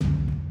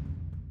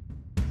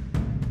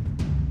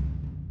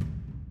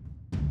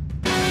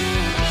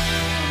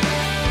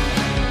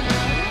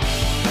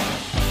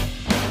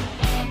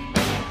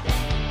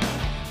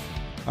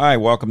Hi,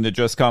 welcome to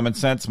Just Common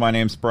Sense. My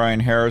name's Brian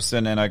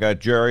Harrison, and I got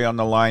Jerry on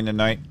the line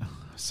tonight.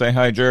 Say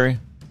hi, Jerry.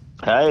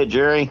 Hi,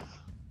 Jerry.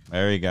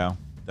 There you go.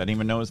 Doesn't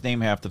even know his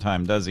name half the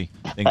time, does he?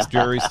 Thinks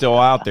Jerry's still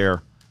out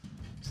there.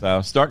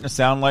 So, starting to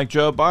sound like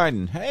Joe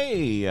Biden.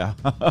 Hey!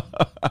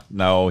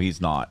 No,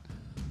 he's not.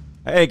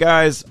 Hey,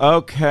 guys.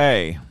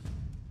 Okay.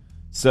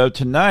 So,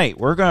 tonight,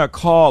 we're going to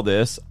call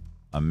this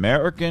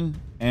American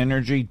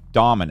Energy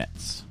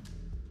Dominance.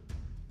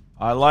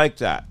 I like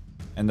that.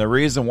 And the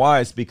reason why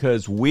is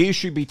because we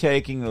should be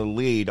taking the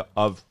lead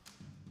of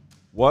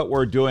what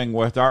we're doing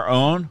with our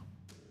own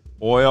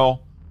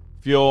oil,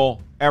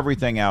 fuel,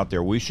 everything out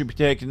there. We should be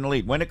taking the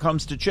lead. When it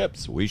comes to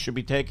chips, we should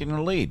be taking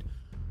the lead.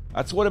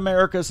 That's what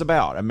America is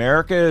about.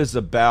 America is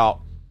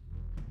about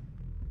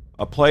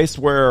a place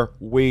where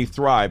we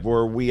thrive,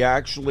 where we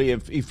actually,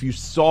 if you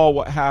saw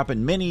what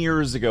happened many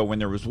years ago when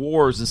there was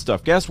wars and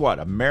stuff, guess what?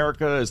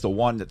 America is the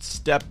one that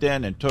stepped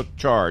in and took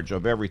charge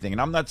of everything.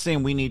 And I'm not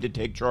saying we need to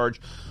take charge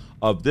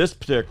of this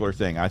particular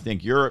thing. I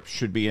think Europe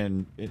should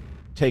be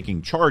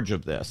taking charge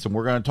of this, and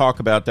we're going to talk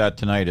about that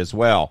tonight as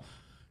well.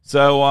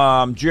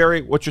 So,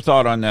 Jerry, what's your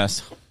thought on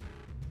this?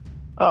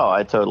 Oh,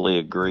 I totally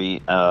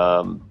agree.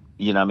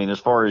 As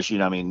far as,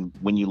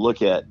 when you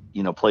look at,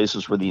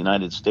 places where the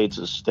United States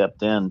has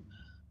stepped in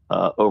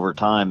over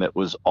time, it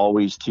was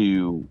always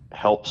to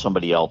help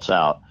somebody else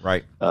out.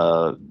 Right.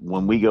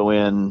 When we go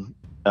in,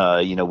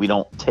 we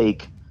don't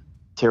take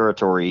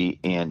territory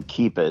and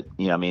keep it.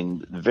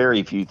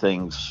 Very few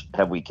things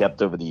have we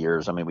kept over the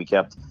years. We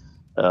kept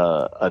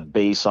a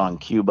base on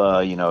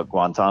Cuba, at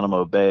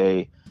Guantanamo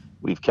Bay.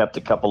 We've kept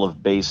a couple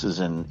of bases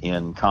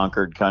in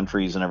conquered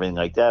countries and everything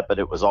like that, but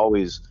it was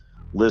always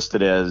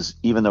listed as,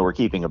 even though we're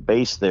keeping a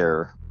base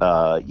there,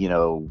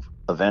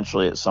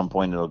 eventually at some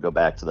point it'll go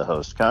back to the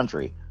host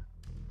country.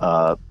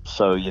 As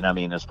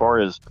far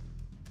as,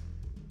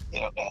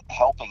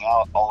 helping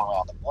out all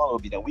around the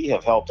globe, we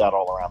have helped out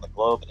all around the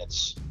globe, and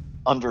it's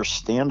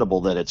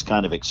understandable that it's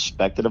kind of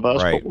expected of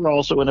us, right. But we're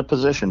also in a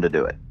position to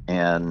do it.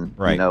 And,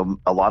 right.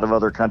 A lot of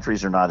other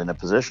countries are not in a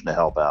position to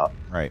help out.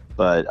 Right.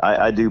 But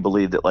I do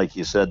believe that, like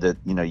you said, that,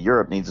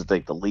 Europe needs to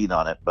take the lead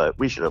on it, but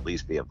we should at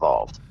least be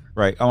involved.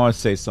 Right. I want to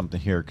say something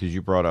here because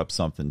you brought up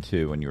something,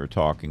 too, when you were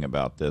talking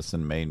about this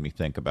and made me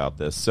think about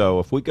this. So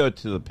if we go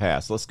to the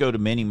past, let's go to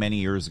many, many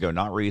years ago,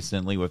 not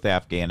recently with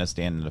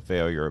Afghanistan and the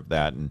failure of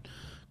that and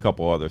a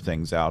couple other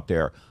things out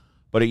there.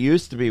 But it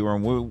used to be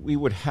when we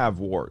would have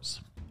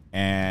wars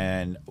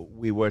and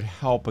we would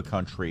help a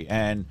country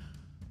and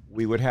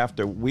we would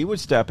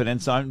step in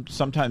and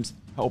sometimes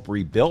help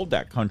rebuild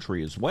that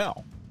country as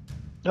well.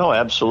 Oh,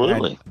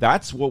 absolutely. And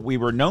that's what we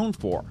were known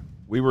for.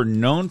 We were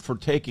known for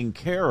taking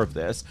care of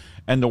this,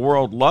 and the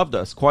world loved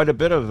us. Quite a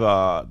bit of,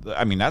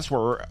 that's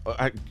where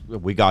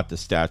we got the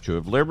Statue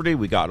of Liberty.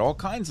 We got all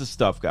kinds of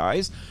stuff,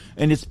 guys,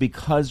 and it's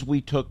because we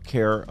took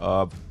care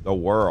of the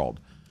world.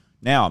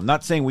 Now, I'm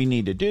not saying we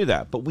need to do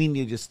that, but we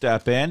need to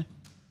step in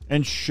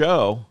and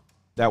show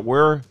that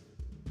we're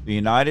the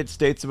United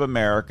States of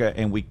America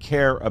and we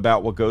care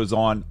about what goes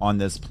on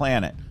this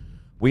planet.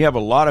 We have a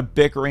lot of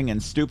bickering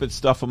and stupid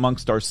stuff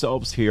amongst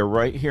ourselves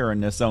right here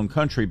in this own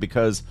country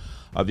because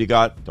you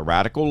got the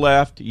radical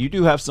left. You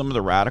do have some of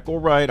the radical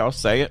right, I'll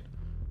say it.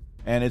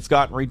 And it's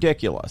gotten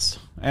ridiculous.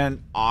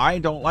 And I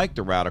don't like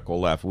the radical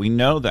left. We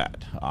know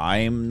that.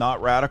 I'm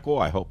not radical.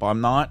 I hope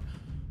I'm not.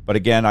 But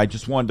again, I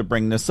just wanted to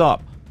bring this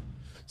up.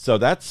 So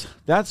that's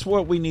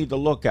what we need to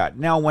look at.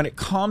 Now, when it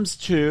comes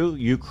to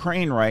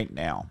Ukraine right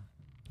now,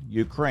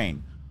 Jerry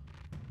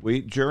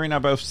and I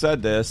both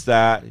said this,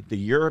 that the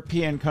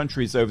European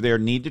countries over there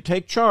need to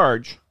take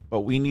charge,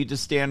 but we need to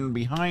stand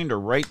behind or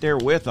right there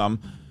with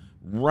them,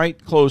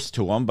 right close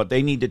to them, but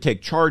they need to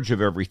take charge of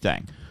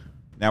everything.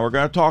 Now, we're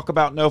going to talk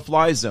about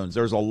no-fly zones.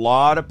 There's a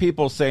lot of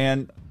people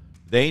saying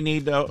they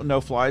need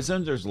no-fly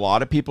zones. There's a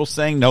lot of people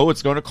saying, no,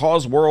 it's going to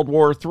cause World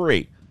War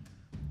III.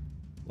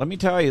 Let me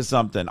tell you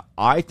something.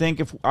 I think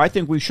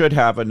we should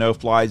have a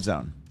no-fly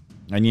zone.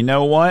 And you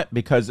know what?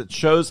 Because it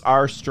shows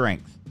our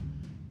strength.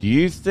 Do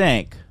you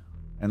think,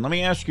 and let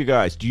me ask you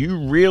guys, do you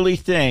really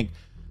think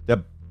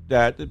that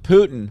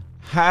Putin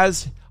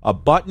has a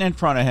button in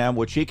front of him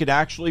which he could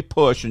actually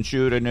push and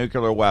shoot a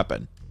nuclear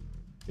weapon?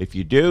 If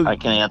you do, I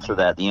can answer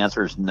that. The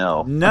answer is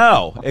no.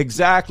 No,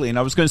 exactly. And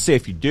I was going to say,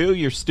 if you do,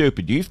 you're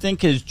stupid. Do you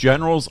think his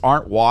generals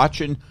aren't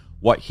watching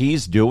what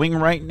he's doing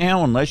right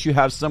now unless you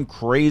have some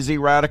crazy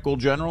radical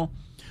general?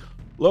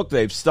 Look,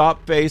 they've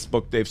stopped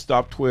Facebook. They've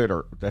stopped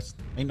Twitter. That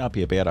may not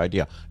be a bad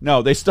idea.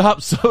 No, they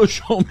stopped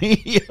social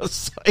media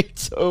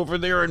sites over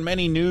there and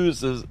many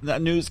news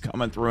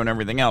coming through and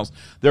everything else.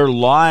 They're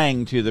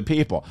lying to the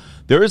people.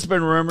 There's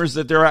been rumors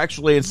that they're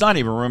actually, it's not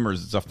even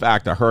rumors, it's a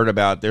fact I heard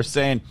about. They're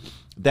saying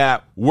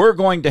that we're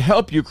going to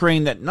help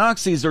Ukraine, that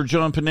Nazis are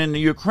jumping into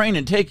Ukraine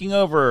and taking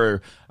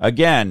over.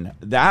 Again,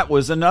 that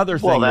was another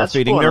thing, they're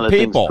feeding their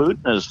people.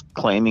 Putin is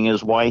claiming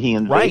is why he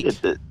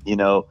invaded it,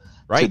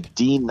 Right. to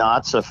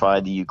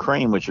denazify the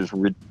Ukraine, which is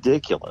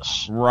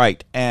ridiculous.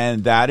 Right.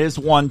 And that is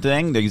one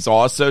thing. He's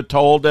also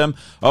told them,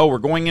 oh, we're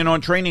going in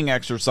on training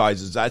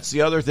exercises. That's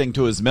the other thing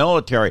to his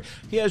military.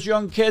 He has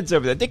young kids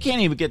over there. They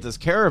can't even get this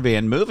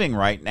caravan moving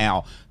right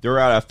now. They're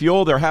out of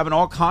fuel. They're having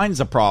all kinds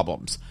of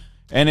problems.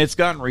 And it's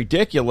gotten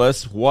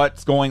ridiculous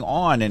what's going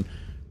on. And,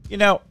 you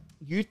know,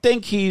 you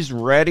think he's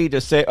ready to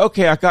say,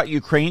 okay, I got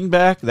Ukraine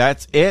back.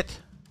 That's it.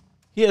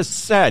 He has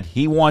said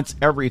he wants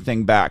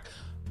everything back.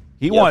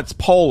 He wants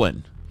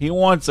Poland. He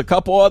wants a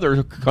couple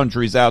other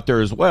countries out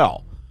there as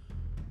well.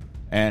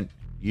 And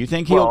you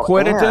think he'll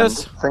quit at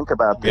this? Think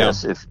about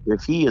this.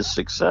 If he is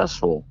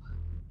successful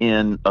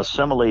in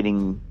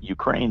assimilating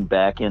Ukraine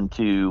back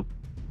into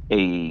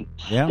a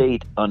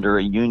state under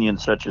a union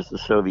such as the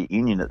Soviet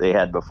Union that they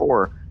had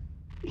before,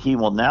 he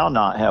will now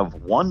not have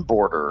one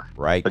border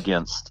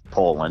against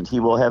Poland. He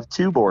will have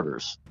two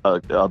borders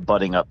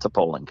butting up to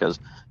Poland because,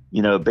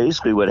 you know,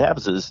 basically what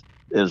happens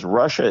is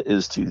Russia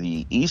is to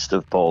the east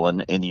of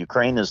Poland and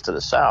Ukraine is to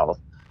the south.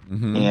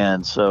 Mm-hmm.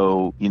 And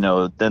so, you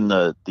know, then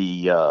the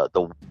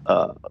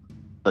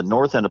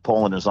north end of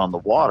Poland is on the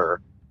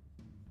water.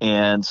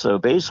 And so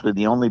basically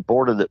the only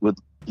border that would,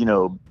 you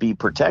know, be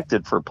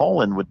protected for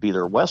Poland would be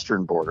their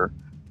western border,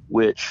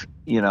 which,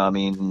 you know, I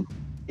mean,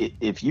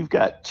 if you've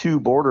got two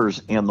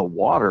borders in the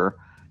water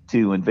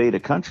to invade a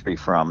country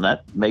from,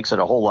 that makes it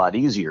a whole lot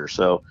easier.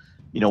 So,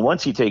 you know,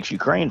 once he takes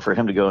Ukraine, for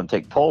him to go and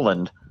take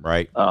Poland.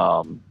 Right.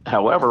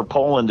 However,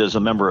 Poland is a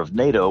member of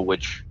NATO,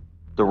 which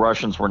the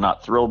Russians were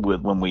not thrilled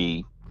with when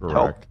we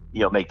helped,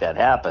 you know, make that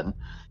happen.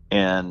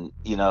 And,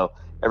 you know,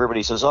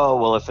 everybody says, oh,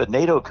 well, if a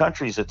NATO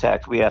country is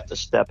attacked, we have to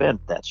step in.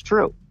 That's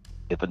true.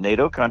 If a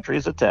NATO country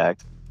is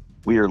attacked,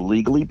 we are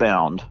legally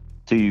bound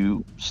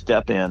to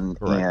step in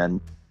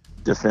and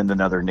defend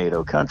another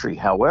NATO country.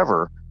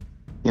 However,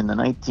 in the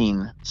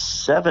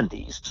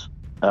 1970s,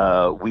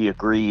 we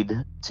agreed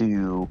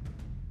to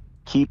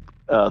keep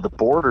the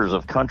borders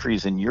of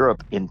countries in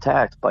Europe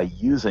intact by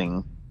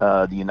using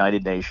the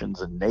United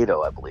Nations and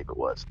NATO, I believe it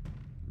was.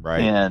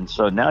 Right. And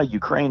so now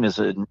Ukraine is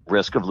at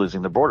risk of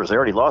losing their borders. They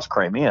already lost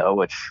Crimea,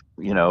 which,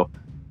 you know,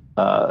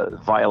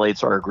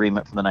 violates our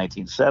agreement from the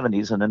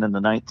 1970s. And then in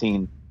the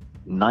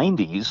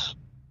 1990s,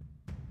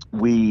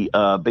 we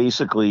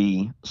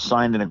basically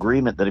signed an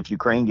agreement that if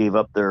Ukraine gave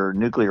up their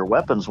nuclear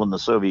weapons when the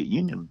Soviet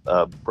Union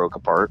broke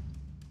apart,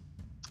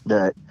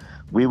 that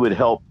we would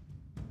help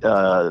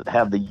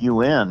have the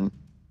UN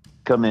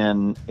come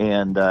in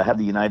and have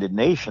the United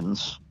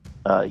Nations,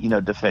 you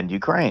know, defend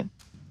Ukraine.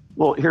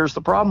 Well, here's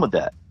the problem with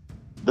that.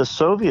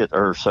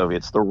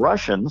 The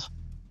Russians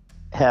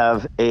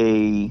have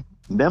a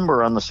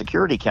member on the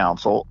Security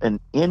Council,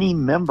 and any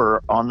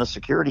member on the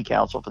Security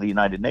Council for the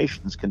United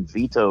Nations can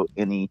veto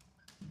any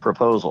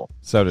proposal.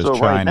 So does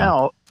China. Right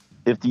now,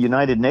 if the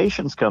United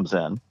Nations comes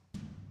in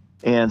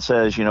and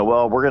says, you know,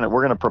 well, we're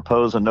gonna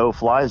propose a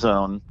no-fly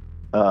zone,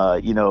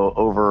 you know,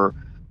 over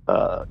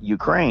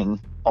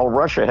Ukraine, all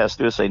Russia has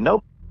to do is say,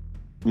 nope,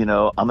 you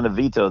know, I'm going to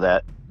veto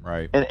that.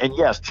 Right. And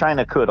yes,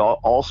 China could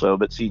also,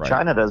 but see,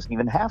 China doesn't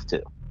even have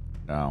to.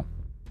 No.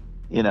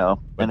 You know.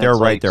 But they're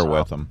right there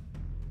with them.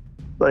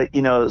 But,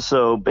 you know,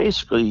 so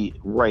basically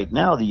right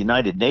now the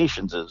United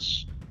Nations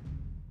is,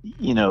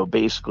 you know,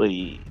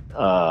 basically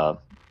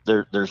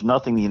there's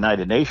nothing the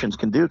United Nations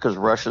can do because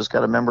Russia's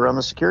got a member on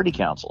the Security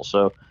Council.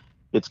 So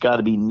it's got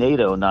to be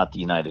NATO, not the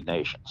United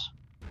Nations.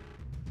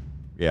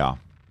 Yeah.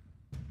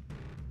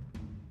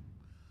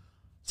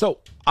 So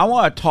I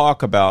want to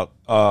talk about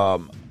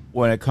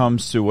when it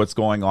comes to what's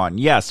going on.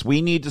 Yes,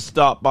 we need to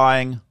stop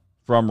buying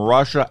from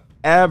Russia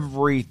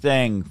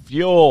everything,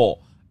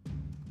 fuel,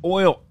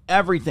 oil,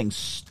 everything.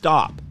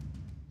 Stop.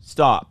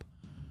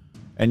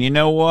 And you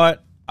know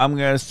what? I'm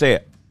going to say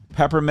it.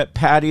 Peppermint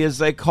Patty, as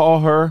they call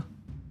her,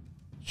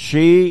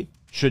 she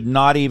should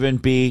not even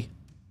be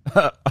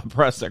a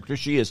press secretary.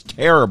 She is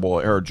terrible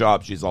at her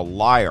job. She's a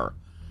liar.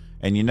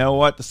 And you know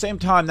what? At the same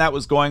time that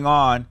was going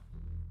on,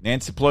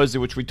 Nancy Pelosi,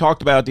 which we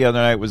talked about the other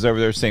night, was over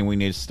there saying we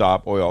need to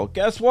stop oil.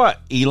 Guess what?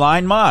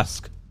 Elon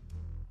Musk.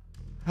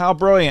 How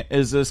brilliant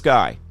is this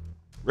guy?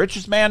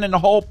 Richest man in the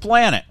whole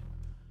planet.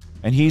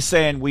 And he's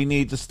saying we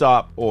need to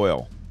stop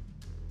oil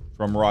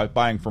from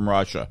buying from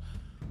Russia.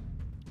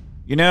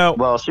 You know.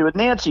 Well, see, with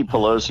Nancy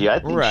Pelosi, I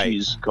think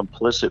she's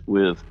complicit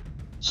with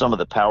some of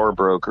the power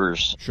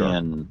brokers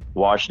in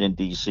Washington,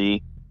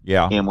 D.C.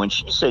 Yeah. And when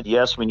she said,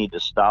 yes, we need to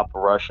stop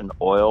Russian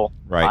oil,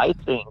 I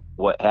think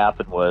what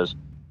happened was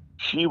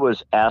she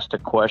was asked a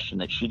question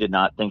that she did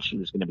not think she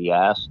was going to be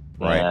asked.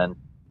 Right. And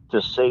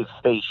to save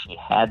face, she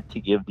had to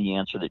give the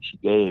answer that she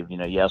gave. You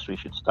know, yes, we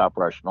should stop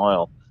Russian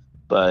oil.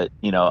 But,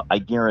 you know, I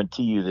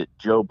guarantee you that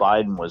Joe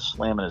Biden was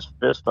slamming his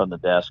fist on the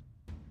desk,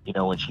 you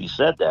know, when she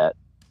said that,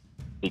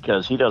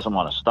 because he doesn't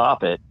want to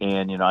stop it.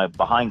 And, you know,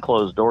 behind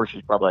closed doors,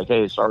 she's probably like,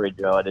 hey, sorry,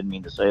 Joe, I didn't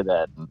mean to say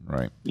that.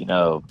 Right. You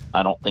know,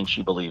 I don't think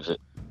she believes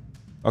it.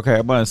 Okay,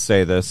 I'm going to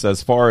say this.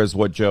 As far as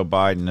what Joe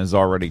Biden is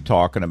already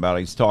talking about,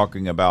 he's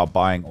talking about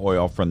buying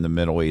oil from the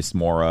Middle East,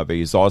 more of it.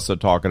 He's also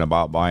talking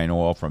about buying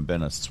oil from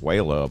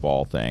Venezuela, of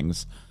all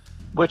things.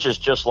 Which is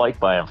just like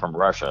buying from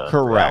Russia.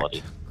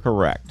 Correct.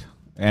 Correct.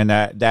 And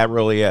that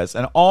really is.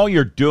 And all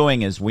you're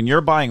doing is when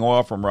you're buying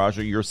oil from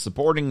Russia, you're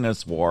supporting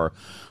this war.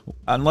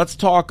 And let's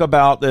talk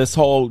about this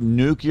whole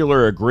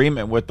nuclear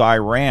agreement with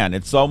Iran.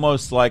 It's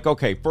almost like,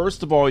 okay,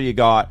 first of all,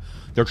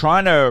 they're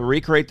trying to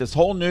recreate this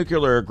whole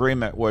nuclear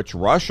agreement, which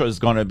Russia is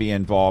going to be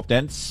involved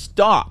in.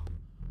 Stop.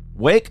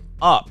 Wake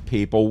up,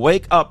 people.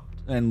 Wake up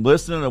and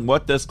listen to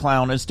what this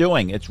clown is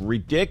doing. It's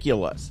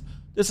ridiculous.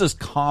 This is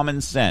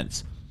common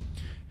sense.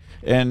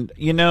 And,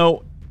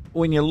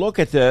 when you look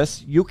at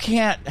this, you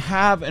can't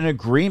have an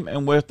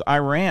agreement with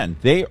Iran.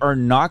 They are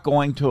not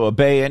going to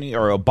abide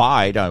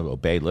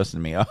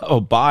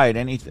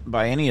anything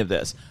by any of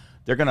this.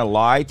 They're going to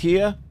lie to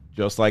you,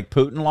 just like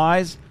Putin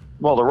lies.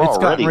 Well, they're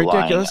already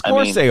ridiculous. Lying.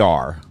 Of course they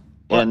are.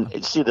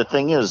 And see, the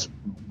thing is,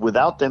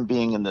 without them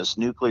being in this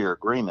nuclear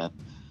agreement,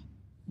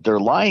 they're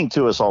lying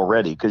to us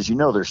already because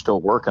they're still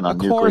working on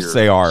nuclear stuff. Of course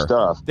they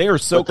are. They are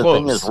so close. The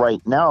thing is,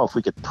 right now, if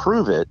we could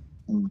prove it,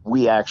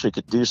 we actually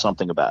could do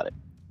something about it.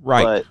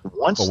 Right. But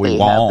once they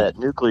have that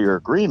nuclear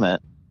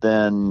agreement,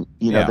 then,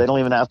 they don't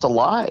even have to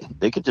lie.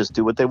 They could just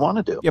do what they want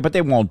to do. Yeah, but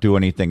they won't do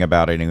anything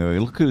about it anyway.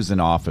 Look who's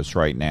in office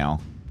right now.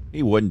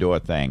 He wouldn't do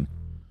a thing.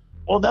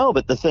 Well, no,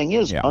 but the thing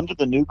is, under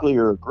the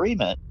nuclear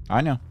agreement,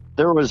 I know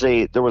there was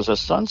a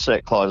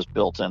sunset clause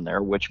built in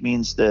there, which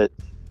means that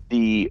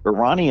the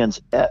Iranians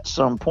at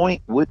some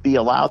point would be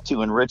allowed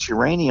to enrich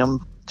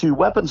uranium to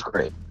weapons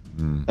grade.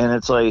 And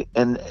it's like,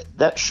 and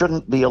that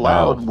shouldn't be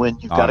allowed when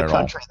you've got a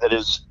country that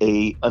is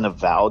an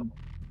avowed,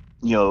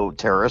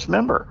 terrorist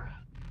member.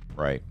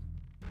 Right.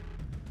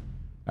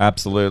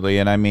 Absolutely.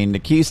 And I mean, the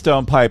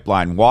Keystone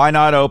Pipeline, why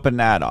not open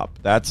that up?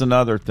 That's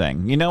another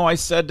thing. I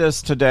said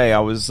this today.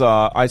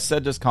 I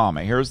said this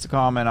comment. Here's the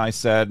comment I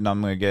said, and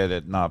I'm going to get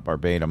it not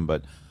verbatim,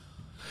 but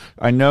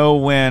I know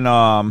when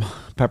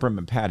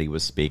Peppermint Patty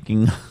was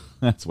speaking,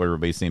 that's what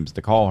everybody seems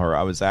to call her,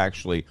 I was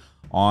actually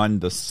on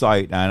the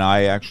site, and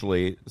I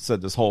actually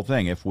said this whole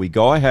thing. If we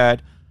go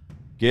ahead,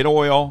 get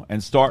oil,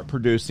 and start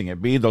producing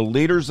it, be the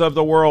leaders of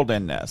the world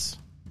in this.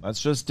 Let's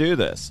just do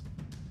this.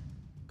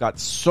 Got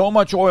so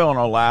much oil in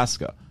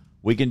Alaska.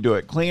 We can do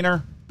it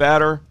cleaner,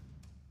 better,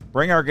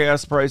 bring our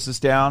gas prices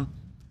down,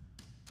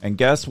 and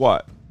guess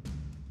what?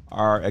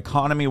 Our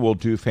economy will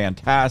do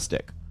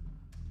fantastic.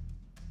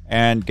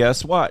 And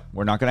guess what?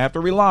 We're not going to have to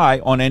rely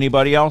on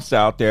anybody else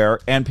out there.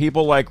 And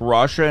people like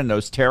Russia and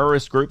those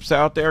terrorist groups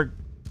out there,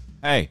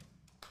 hey,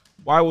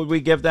 why would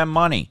we give them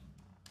money?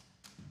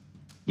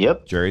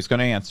 Yep. Jerry's going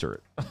to answer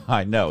it.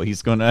 I know.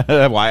 He's going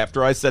to. Why?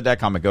 After I said that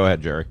comment, go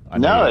ahead, Jerry.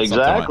 No,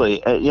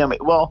 exactly.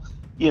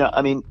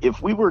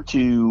 If we were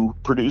to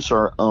produce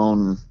our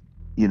own,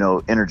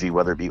 energy,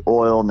 whether it be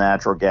oil,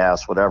 natural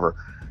gas, whatever,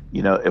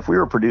 if we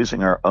were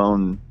producing our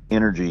own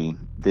energy,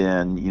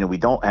 then, we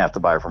don't have to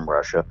buy from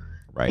Russia.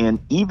 Right. And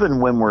even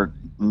when we're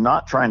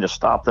not trying to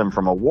stop them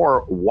from a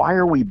war, why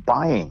are we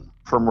buying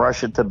from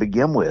Russia to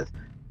begin with?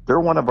 They're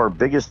one of our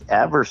biggest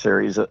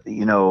adversaries,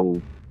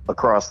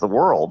 across the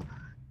world.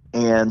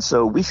 And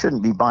so we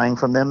shouldn't be buying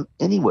from them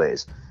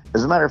anyways.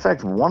 As a matter of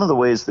fact, one of the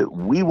ways that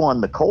we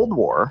won the Cold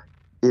War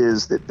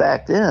is that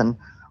back then,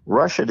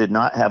 Russia did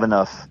not have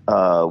enough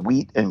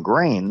wheat and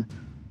grain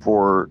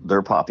for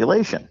their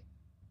population.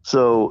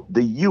 So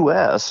the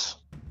U.S.,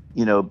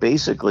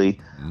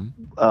 basically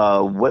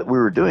what we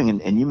were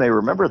doing, and you may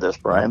remember this,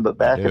 Brian, but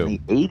back in the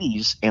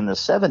 80s and the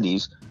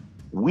 70s,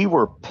 we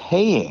were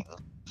paying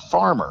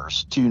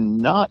farmers to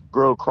not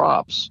grow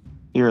crops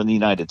here in the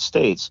United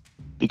States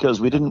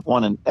because we didn't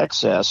want an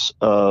excess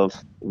of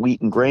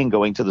wheat and grain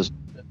going to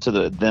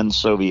the then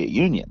Soviet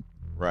Union.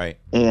 Right.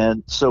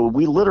 And so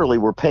we literally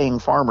were paying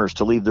farmers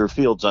to leave their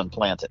fields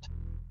unplanted.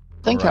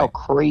 Think how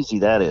crazy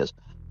that is.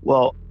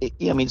 Well,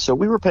 so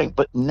we were paying,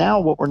 but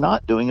now what we're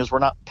not doing is we're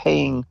not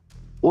paying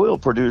oil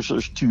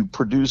producers to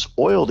produce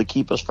oil to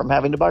keep us from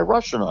having to buy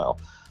Russian oil.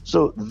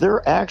 So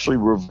they're actually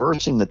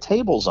reversing the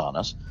tables on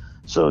us.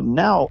 So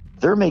now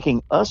they're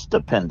making us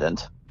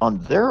dependent on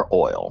their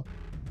oil.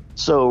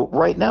 So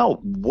right now,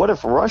 what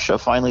if Russia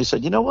finally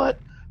said, you know what?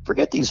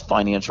 Forget these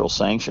financial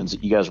sanctions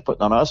that you guys are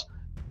putting on us.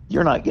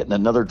 You're not getting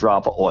another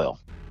drop of oil,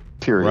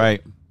 period.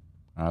 Right.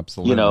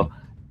 Absolutely.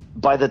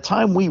 By the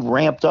time we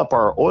ramped up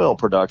our oil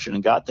production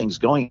and got things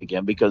going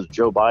again, because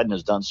Joe Biden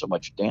has done so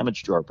much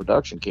damage to our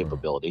production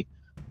capability,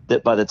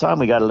 that by the time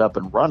we got it up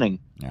and running,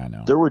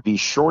 there would be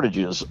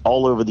shortages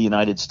all over the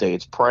United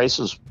States.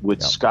 Prices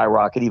would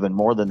skyrocket even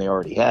more than they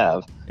already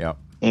have. Yep.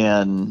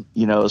 And,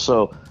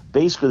 so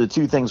basically the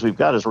two things we've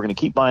got is we're going to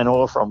keep buying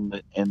oil from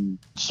them and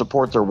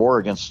support their war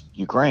against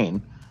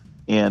Ukraine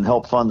and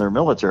help fund their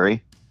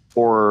military,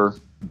 or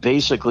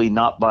basically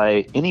not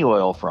buy any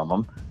oil from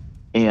them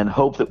and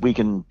hope that we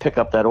can pick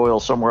up that oil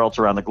somewhere else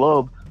around the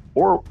globe,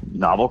 or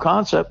novel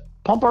concept,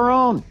 pump our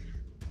own.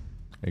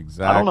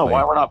 Exactly. I don't know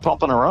why we're not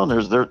pumping our own.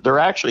 There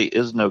actually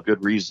is no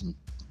good reason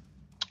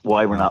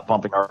why we're not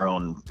pumping our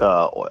own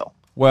oil.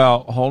 Well,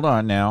 hold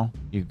on now.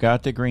 You've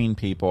got the green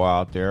people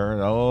out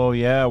there. Oh,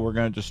 yeah, we're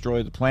going to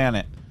destroy the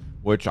planet,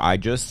 which I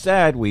just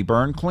said we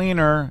burn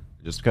cleaner.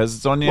 Just because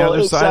it's on the Well,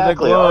 other side of the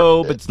exactly.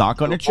 globe, it's not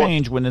going to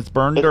change when it's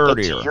burned But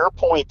dirtier. to your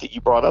point that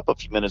you brought up a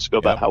few minutes ago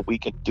about Yep. how we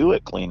can do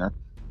it cleaner,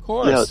 Of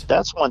course. you know,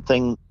 that's one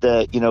thing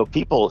that, you know,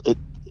 people,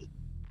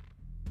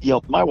 you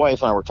know, my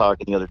wife and I were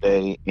talking the other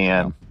day,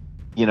 and,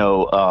 you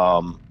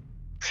know,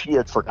 she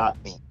had forgotten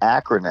the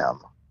acronym,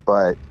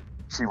 but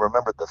she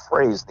remembered the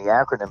phrase. The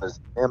acronym is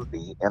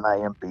NIMBY,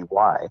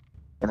 NIMBY,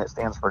 and it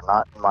stands for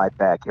Not in My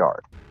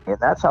Backyard. And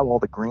that's how all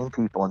the green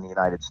people in the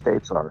United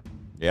States are.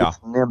 Yeah. It's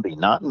NIMBY,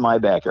 not in my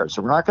backyard.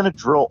 So we're not going to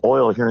drill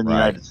oil here in the Right.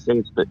 United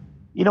States, but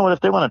you know what? If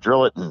they want to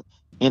drill it in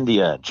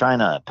India,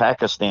 China,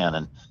 Pakistan,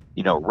 and,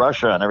 you know,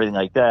 Russia and everything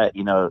like that,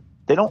 you know,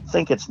 they don't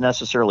think it's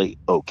necessarily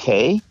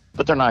okay,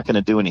 but they're not going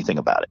to do anything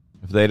about it.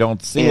 If they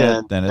don't see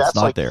And it, then it's that's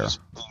not like there. These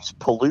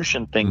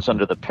pollution things Mhm.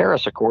 under the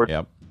Paris Accord.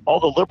 Yep. All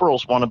the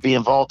liberals want to be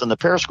involved in the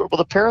Paris Accord. Well,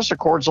 the Paris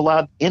Accords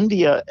allowed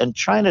India and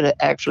China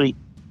to actually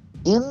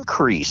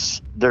increase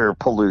their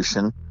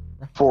pollution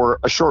for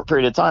a short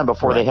period of time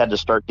before they Right. had to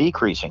start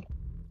decreasing.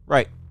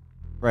 Right.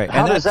 Right.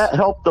 How And does that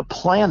help the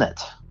planet?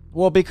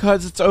 Well,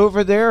 because it's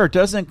over there. It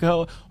doesn't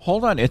go.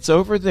 Hold on. It's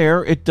over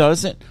there. It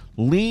doesn't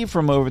leave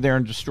from over there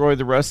and destroy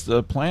the rest of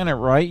the planet,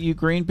 right? You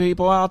green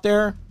people out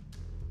there?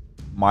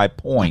 My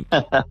point.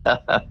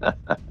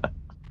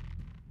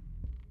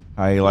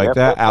 How you like Yep,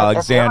 that, and the other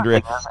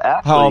Alexandria? thing is,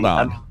 actually, Hold on.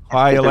 I mean,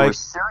 How if you they like were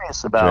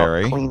serious about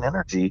Jerry? clean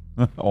energy,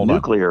 Hold on.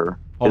 nuclear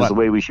Hold is on. the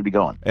way we should be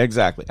going.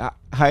 Exactly.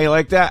 How you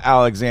like that,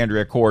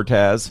 Alexandria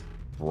Cortez?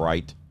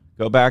 Right.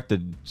 Go back to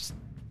just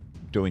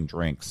doing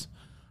drinks.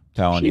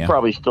 Telling She you.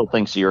 probably still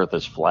thinks the Earth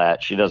is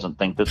flat. She doesn't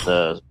think that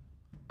the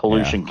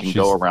pollution Yeah, can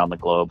go around the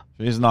globe.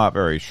 She's not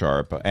very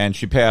sharp, and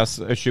she passed.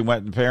 She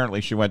went.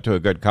 Apparently, she went to a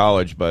good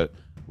college, but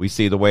we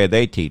see the way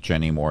they teach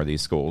anymore.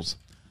 These schools,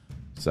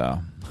 so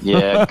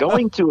Yeah,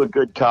 going to a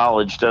good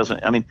college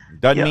doesn't. I mean,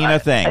 doesn't yeah, mean a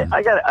thing.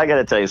 I got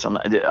to tell you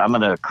something. I'm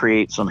going to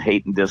create some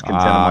hate and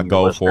discontent among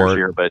go the for listeners it.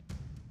 here, but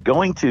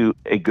going to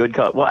a good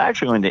college, well,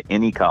 actually going to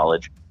any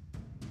college,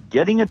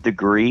 getting a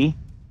degree,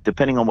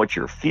 depending on what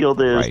your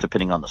field is, Right.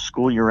 depending on the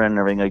school you're in, and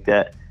everything like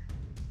that,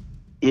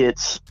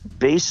 it's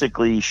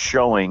basically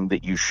showing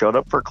that you showed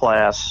up for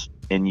class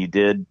and you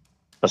did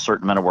a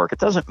certain amount of work. It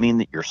doesn't mean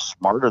that you're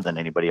smarter than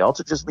anybody else.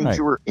 It just means Right.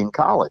 you were in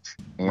college.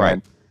 And,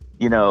 Right.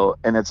 you know,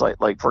 and it's like,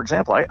 for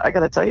example, I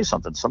got to tell you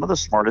something. Some of the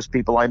smartest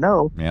people I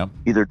know Yeah.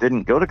 either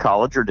didn't go to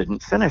college or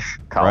didn't finish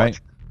college. Right.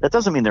 That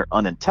doesn't mean they're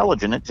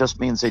unintelligent. It just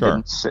means they Sure.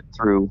 didn't sit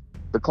through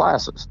the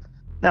classes.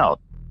 Now,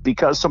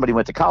 because somebody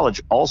went to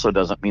college also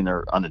doesn't mean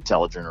they're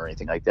unintelligent or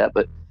anything like that.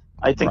 But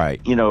I think,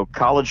 Right. you know,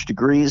 college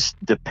degrees,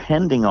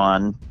 depending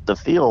on the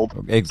field,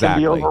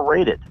 Exactly. can be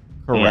overrated.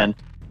 Correct. And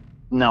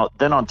now,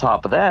 then on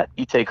top of that,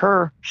 you take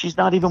her, she's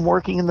not even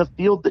working in the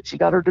field that she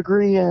got her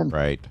degree in.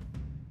 Right.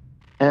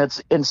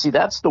 And see,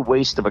 that's the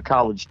waste of a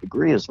college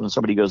degree, is when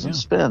somebody goes and Yeah.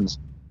 spends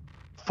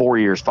 4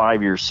 years,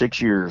 5 years,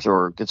 6 years,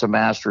 or gets a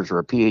master's or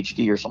a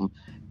PhD or something,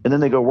 and then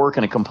they go work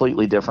in a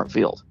completely different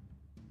field.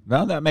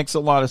 Well, that makes a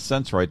lot of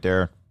sense right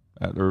there.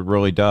 It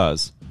really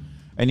does.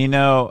 And you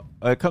know,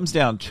 it comes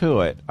down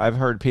to it. I've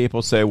heard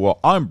people say, well,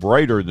 I'm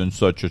brighter than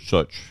such and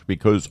such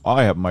because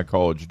I have my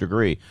college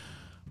degree.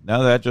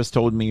 Now that just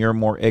told me you're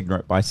more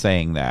ignorant by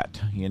saying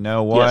that. You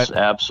know what? Yes,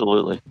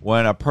 absolutely.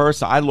 When a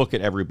person, I look at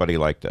everybody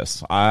like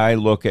this. I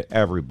look at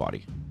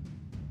everybody.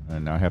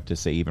 And I have to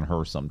say even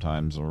her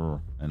sometimes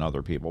and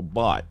other people.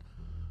 But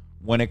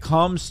when it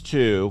comes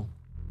to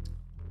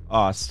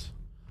us,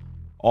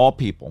 all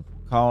people,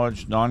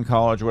 college,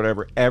 non-college,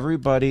 whatever,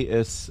 everybody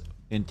is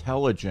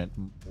intelligent,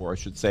 or I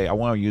should say, I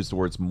want to use the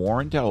words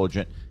more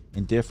intelligent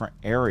in different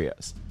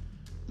areas.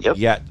 Yep.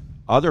 Yet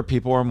other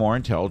people are more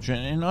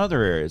intelligent in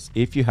other areas,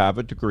 if you have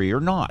a degree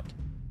or not.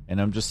 And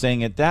I'm just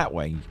saying it that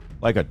way.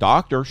 Like a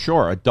doctor,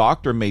 sure, a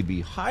doctor may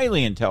be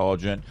highly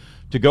intelligent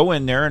to go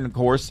in there and, of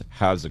course,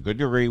 has a good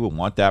degree. We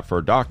want that for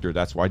a doctor.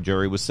 That's why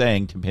Jerry was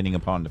saying, depending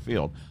upon the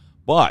field.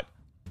 But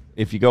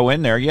if you go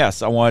in there,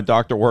 yes, I want a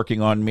doctor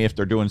working on me if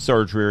they're doing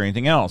surgery or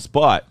anything else.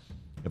 But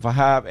if I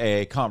have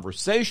a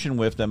conversation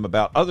with them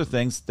about other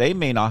things, they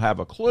may not have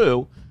a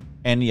clue,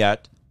 and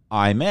yet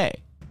I may.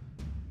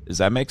 Does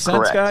that make sense,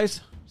 Correct.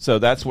 guys? So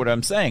that's what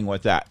I'm saying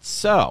with that.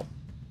 So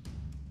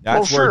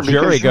that's well, where sure,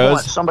 Jerry because you goes.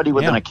 want somebody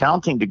with Yeah. an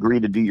accounting degree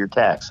to do your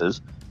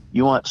taxes.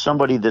 You want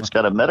somebody that's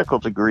got a medical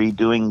degree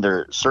doing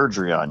their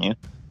surgery on you.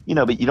 You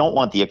know, but you don't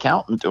want the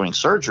accountant doing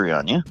surgery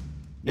on you.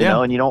 You Yeah.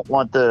 know, and you don't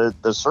want the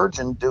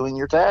surgeon doing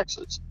your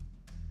taxes.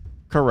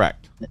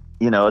 Correct.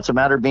 You know, it's a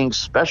matter of being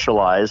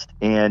specialized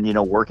and, you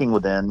know, working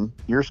within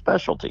your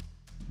specialty.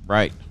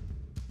 Right.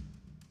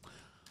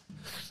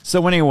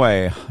 So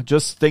anyway,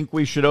 just think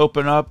we should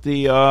open up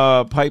the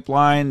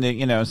pipeline, that,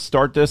 you know,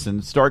 start this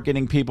and start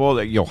getting people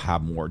that you'll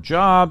have more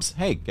jobs.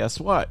 Hey, guess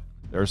what?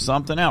 There's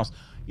something else.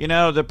 You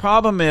know, the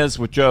problem is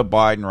with Joe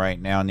Biden right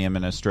now in the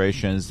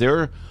administration is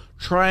they're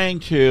trying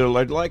to,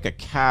 like a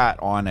cat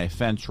on a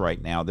fence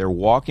right now. They're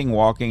walking,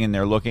 and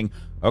they're looking,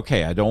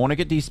 okay, I don't want to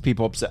get these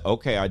people upset.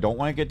 Okay, I don't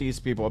want to get these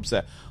people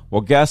upset.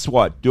 Well, guess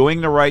what?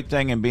 Doing the right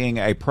thing and being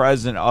a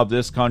president of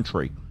this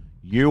country,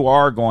 you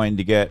are going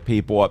to get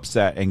people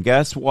upset. And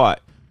guess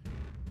what?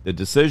 the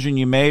decision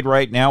you made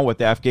right now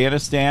with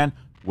Afghanistan,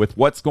 with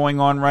what's going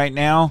on right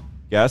now,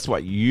 guess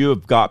what?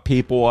 You've got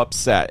people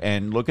upset.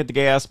 And look at the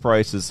gas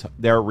prices.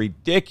 They're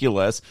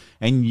ridiculous.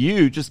 And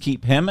you just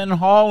keep him and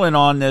hauling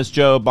on this,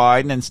 Joe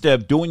Biden, instead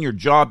of doing your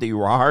job that you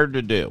were hired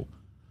to do.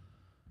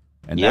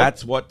 And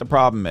that's what the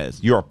problem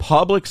is. You're a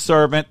public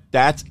servant.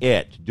 That's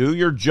it. Do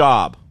your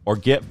job or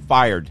get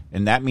fired.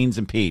 And that means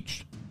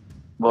impeached.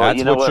 Well,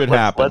 that's what should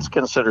happen. Let's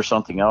consider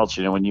something else.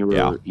 When you were,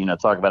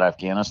 talking about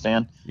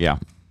Afghanistan. Yeah.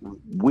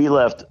 We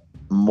left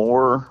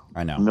more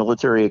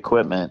military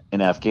equipment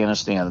in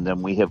Afghanistan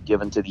than we have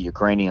given to the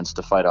Ukrainians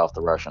to fight off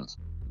the Russians.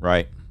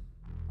 Right.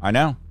 I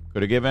know.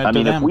 Could have given it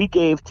to them. If we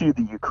gave to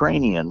the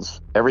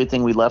Ukrainians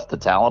everything we left the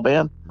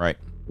Taliban,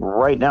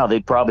 right now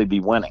they'd probably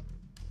be winning.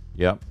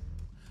 Yep.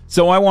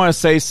 So I want to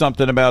say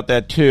something about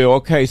that too.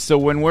 Okay, so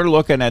when we're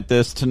looking at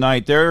this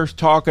tonight, they're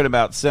talking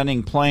about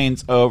sending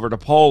planes over to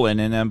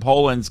Poland, and then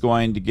Poland's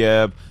going to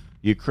give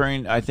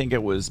Ukraine, I think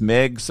it was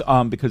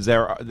MiGs, because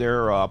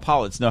their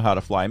pilots know how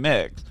to fly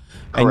MiGs.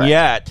 And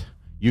yet,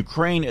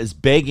 Ukraine is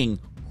begging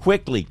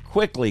quickly,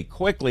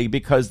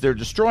 because they're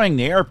destroying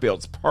the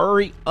airfields.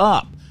 Hurry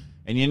up.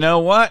 And you know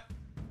what?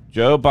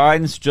 Joe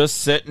Biden's just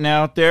sitting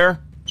out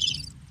there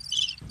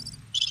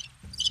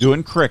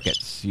doing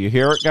crickets. You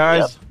hear it,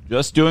 guys? Yep.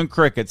 Just doing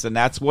crickets, and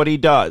that's what he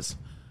does.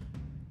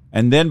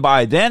 And then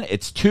by then,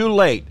 it's too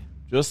late.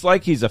 Just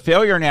like he's a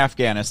failure in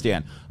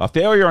Afghanistan, a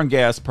failure on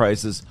gas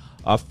prices,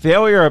 a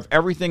failure of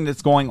everything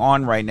that's going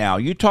on right now.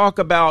 You talk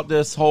about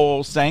this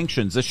whole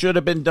sanctions. This should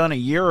have been done a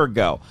year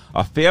ago.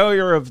 A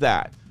failure of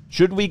that.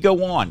 Should we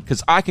go on?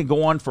 Because I can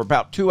go on for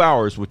about 2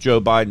 hours with Joe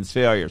Biden's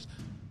failures.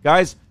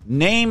 Guys,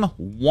 name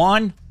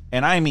one,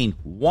 and I mean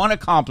one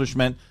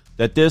accomplishment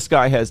that this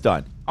guy has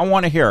done. I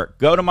want to hear it.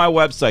 Go to my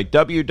website,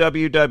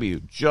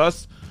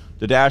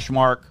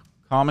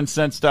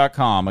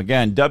 www.just-commonsense.com.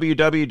 Again,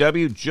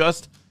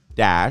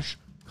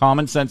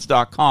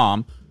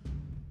 www.just-commonsense.com.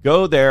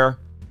 Go there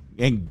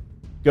and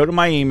go to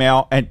my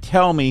email and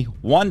tell me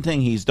one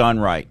thing he's done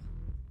right.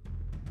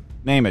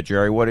 Name it,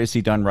 Jerry. What has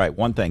he done right?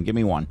 One thing. Give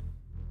me one.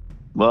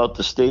 Well, at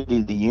the State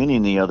of the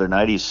Union the other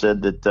night, he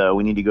said that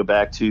we need to go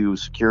back to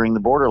securing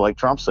the border like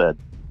Trump said.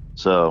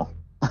 So...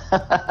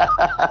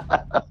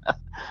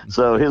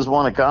 So his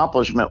one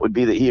accomplishment would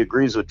be that he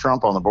agrees with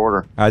Trump on the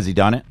border. Has he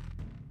done it?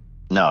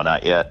 No,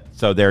 not yet.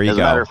 So there you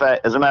go.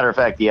 As a matter of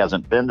fact, he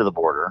hasn't been to the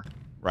border.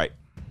 Right.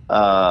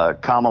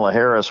 Kamala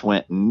Harris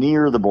went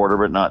near the border,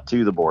 but not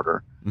to the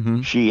border.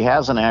 Mm-hmm. She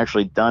hasn't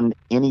actually done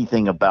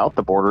anything about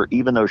the border,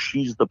 even though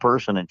she's the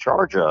person in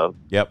charge of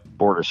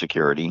border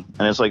security.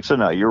 And it's like, so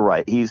no, you're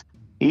right. He's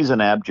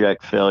an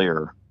abject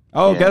failure.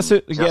 Oh, guess who?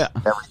 Yeah.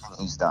 Everything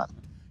he's done.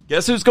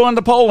 Guess who's going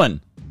to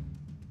Poland?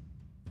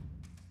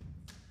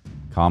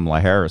 Kamala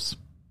Harris.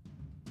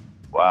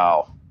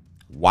 Wow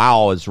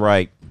is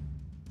right.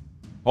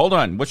 Hold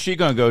on. What's she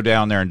going to go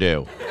down there and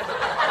do?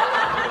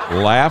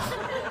 Laugh?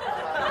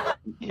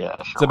 Yeah.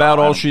 Sure. It's about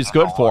all she's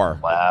good for.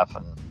 Laugh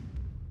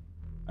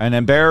and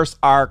embarrass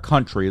our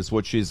country is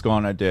what she's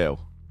going to do.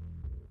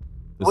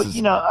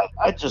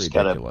 I just I've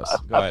got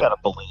to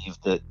believe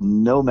that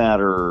no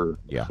matter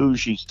who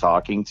she's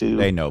talking to,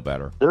 they know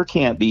better. There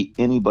can't be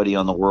anybody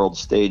on the world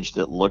stage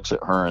that looks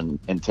at her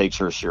and takes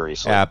her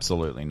seriously.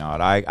 Absolutely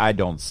not. I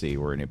don't see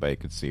where anybody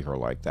could see her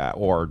like that,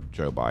 or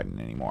Joe Biden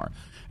anymore.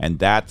 And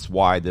that's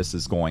why this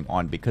is going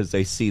on, because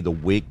they see the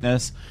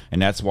weakness, and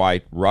that's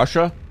why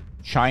Russia,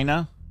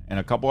 China, and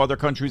a couple other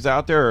countries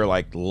out there are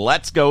like,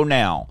 let's go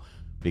now,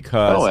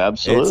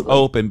 because it's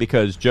open,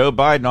 because Joe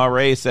Biden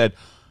already said,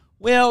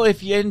 well,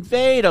 if you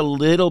invade a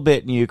little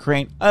bit in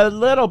Ukraine,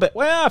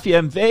 if you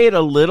invade a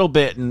little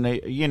bit in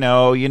the,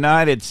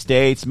 United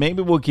States,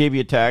 maybe we'll give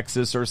you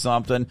Texas or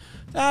something.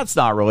 That's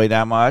not really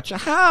that much.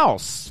 How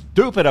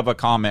stupid of a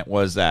comment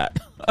was that?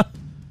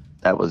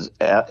 It was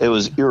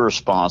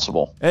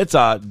irresponsible. It's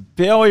a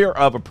failure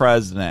of a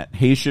president.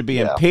 He should be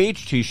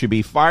impeached. He should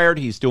be fired.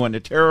 He's doing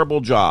a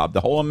terrible job. The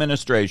whole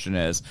administration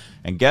is.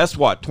 And guess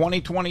what?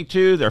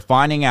 2022, they're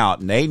finding out,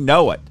 and they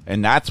know it.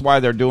 And that's why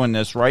they're doing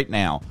this right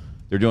now.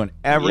 They're doing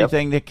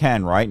everything they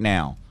can right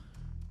now.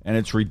 And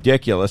it's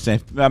ridiculous.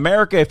 And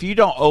America, if you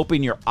don't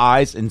open your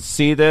eyes and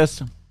see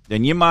this,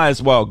 then you might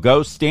as well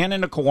go stand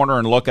in a corner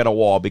and look at a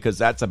wall, because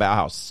that's about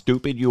how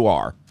stupid you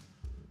are.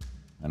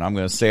 And I'm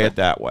going to say it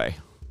that way.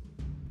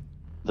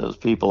 Those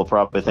people will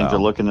probably think they're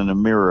looking in a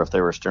mirror if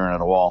they were staring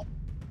at a wall.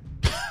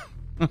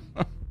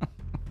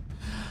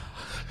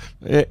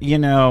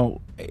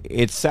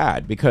 It's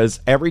sad, because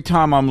every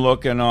time I'm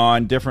looking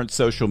on different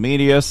social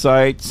media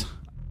sites,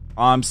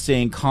 I'm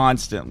seeing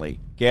constantly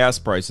gas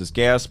prices.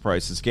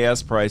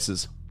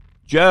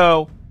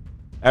 Joe,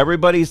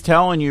 everybody's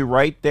telling you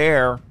right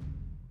there.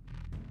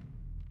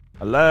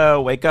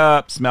 Hello, wake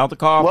up, smell the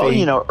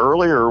coffee. Well,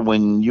 earlier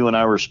when you and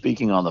I were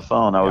speaking on the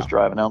phone, I was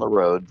driving down the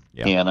road,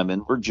 and I'm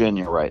in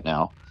Virginia right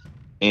now.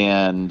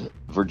 And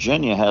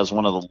Virginia has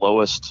one of the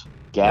lowest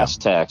gas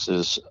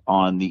taxes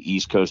on the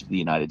East Coast of the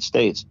United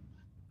States.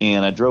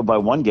 And I drove by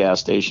one gas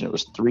station, it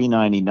was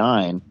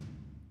 $3.99.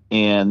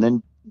 And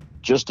then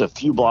just a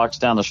few blocks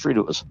down the street,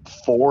 it was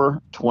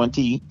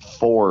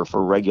 $4.24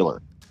 for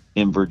regular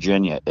in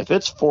Virginia. If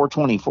it's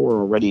 $4.24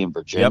 already in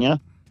Virginia,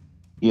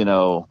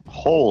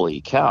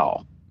 holy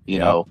cow,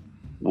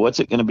 what's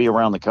it going to be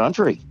around the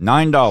country?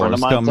 $9. A friend of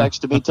mine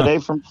texted me today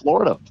from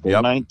Florida,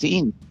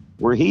 $4.19,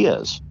 where he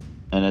is.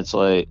 And it's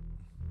like,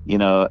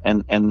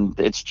 and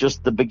it's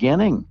just the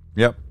beginning.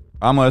 Yep.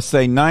 I'm going to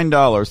say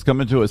 $9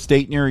 coming to a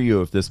state near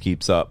you if this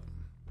keeps up.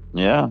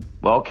 Yeah.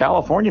 Well,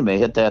 California may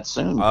hit that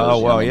soon. Oh,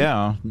 well,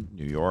 yeah.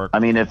 New York. I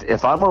mean,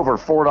 if I'm over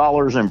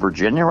 $4 in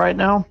Virginia right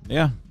now,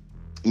 yeah,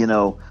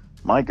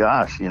 my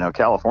gosh,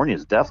 California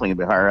is definitely going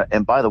to be higher.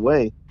 And by the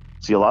way,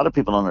 see, a lot of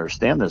people don't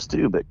understand this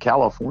too, but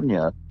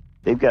California,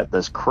 they've got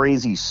this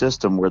crazy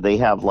system where they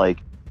have like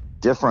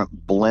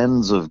different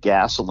blends of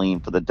gasoline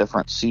for the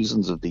different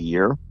seasons of the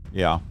year.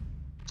 Yeah.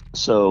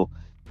 So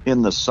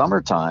in the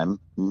summertime,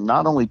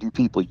 not only do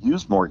people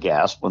use more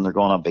gas when they're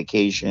going on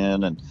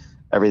vacation and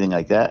everything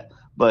like that,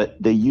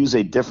 but they use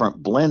a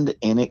different blend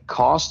and it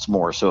costs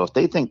more. So if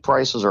they think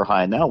prices are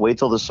high now, wait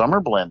till the summer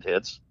blend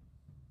hits.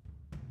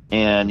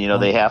 And,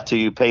 they have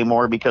to pay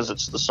more because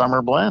it's the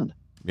summer blend.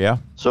 Yeah.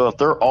 So if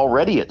they're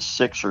already at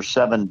 $6 or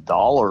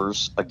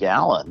 $7 a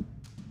gallon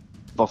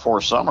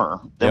before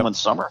summer, then when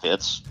summer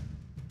hits,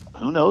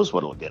 who knows what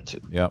it'll get to.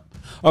 Yep.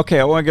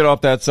 Okay, I want to get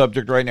off that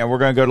subject right now. We're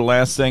going to go to the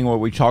last thing where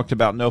we talked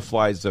about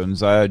no-fly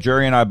zones.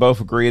 Jerry and I both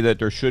agree that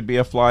there should be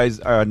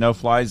a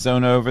no-fly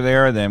zone over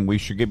there. Then we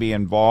should be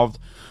involved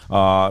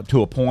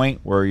to a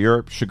point where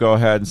Europe should go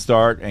ahead and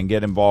start and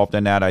get involved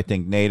in that. I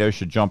think NATO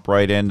should jump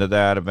right into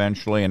that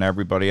eventually, and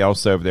everybody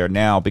else over there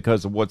now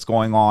because of what's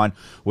going on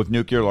with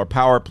nuclear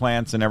power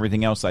plants and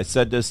everything else. I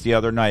said this the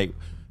other night.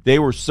 They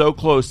were so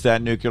close to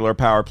that nuclear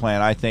power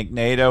plant. I think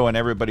NATO and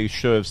everybody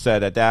should have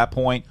said at that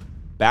point,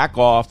 back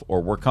off,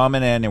 or we're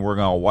coming in and we're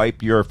going to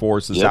wipe your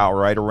forces out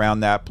right around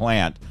that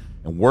plant,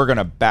 and we're going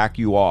to back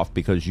you off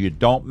because you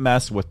don't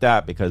mess with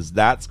that because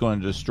that's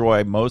going to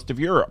destroy most of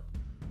Europe.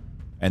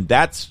 And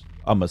that's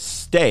a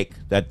mistake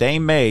that they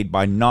made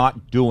by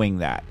not doing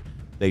that.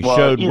 They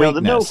showed weakness.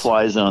 The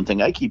no-fly zone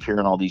thing, I keep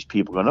hearing all these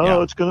people going,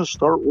 it's going to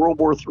start World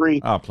War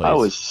III. Oh, please. I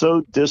was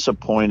so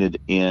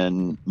disappointed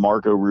in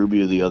Marco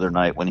Rubio the other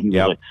night when he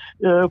was like,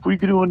 if we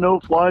could do a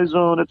no-fly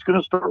zone, it's going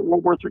to start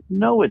World War III.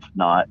 No, it's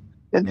not.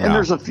 And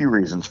there's a few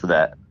reasons for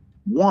that.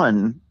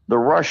 One, the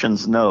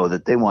Russians know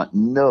that they want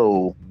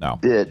no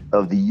bit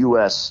of the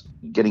U.S.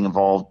 getting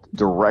involved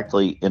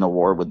directly in a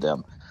war with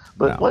them.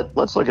 But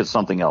let's look at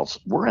something else.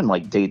 We're in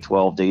like day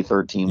 12, day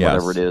 13,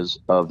 whatever it is,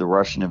 of the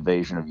Russian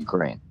invasion of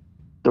Ukraine.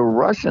 The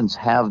Russians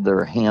have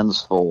their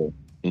hands full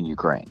in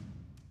Ukraine.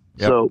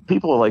 Yep. So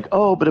people are like,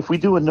 but if we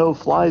do a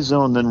no-fly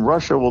zone, then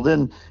Russia will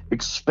then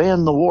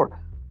expand the war.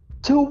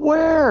 To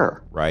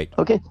where? Right.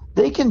 Okay.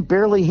 They can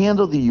barely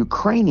handle the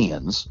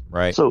Ukrainians.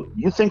 Right. So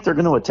you think they're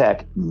going to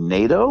attack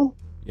NATO?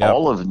 Yep.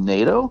 All of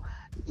NATO?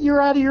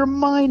 You're out of your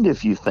mind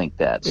if you think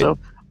that. So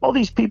all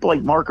these people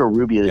like Marco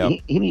Rubio,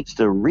 he needs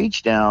to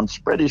reach down,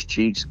 spread his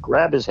cheeks,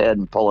 grab his head,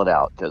 and pull it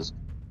out because,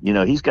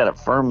 he's got it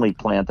firmly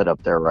planted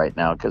up there right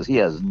now because he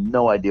has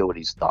no idea what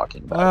he's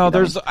talking about.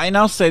 Well,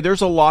 I'll say there's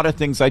a lot of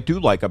things I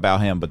do like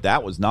about him, but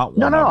that was not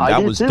one of them.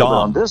 That was dumb.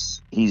 On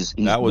this, he's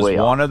that was way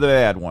one off. of the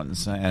bad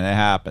ones, and it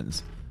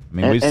happens. I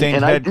mean, we've seen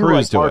Ted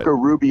Cruz do Marco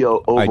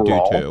Rubio overall. I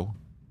do too.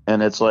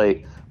 And it's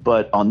like,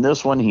 but on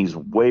this one, he's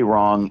way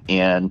wrong.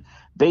 And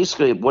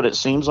basically, what it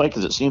seems like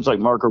is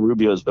Marco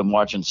Rubio has been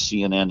watching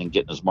CNN and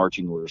getting his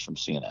marching orders from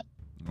CNN.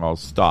 Well,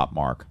 stop,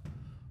 Mark.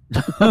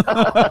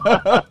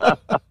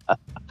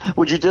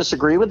 Would you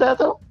disagree with that,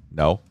 though?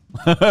 No.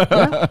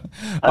 I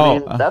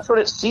mean, that's what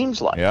it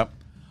seems like. Yep.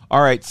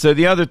 All right. So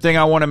the other thing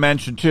I want to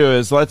mention, too,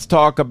 is let's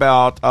talk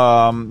about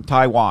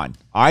Taiwan.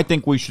 I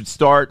think we should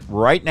start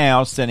right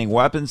now sending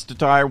weapons to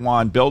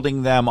Taiwan,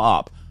 building them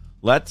up.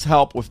 Let's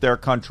help with their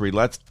country.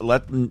 Let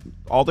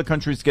all the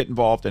countries get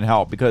involved and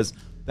help because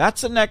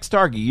that's the next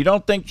target. You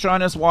don't think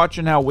China's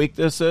watching how weak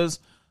this is?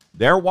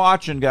 They're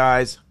watching,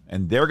 guys,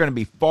 and they're going to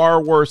be far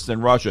worse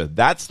than Russia.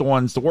 That's the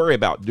ones to worry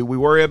about. Do we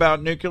worry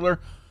about nuclear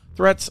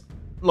threats?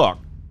 Look,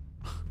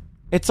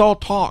 it's all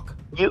talk.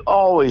 You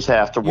always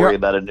have to worry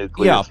about a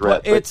nuclear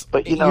threat.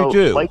 But you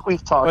do. Like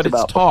we've talked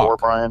about before,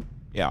 Brian,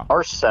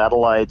 our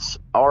satellites,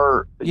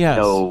 our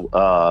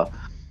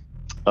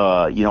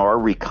our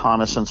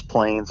reconnaissance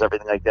planes,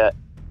 everything like that,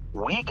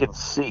 we can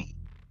see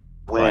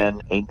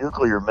when a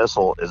nuclear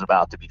missile is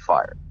about to be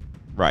fired.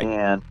 Right.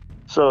 And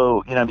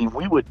so,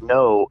 we would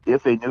know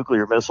if a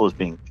nuclear missile is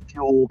being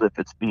fueled, if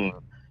it's being,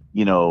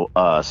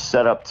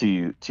 set up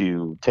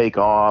to take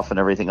off and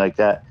everything like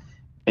that.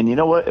 And you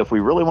know what? If we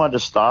really wanted to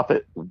stop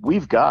it,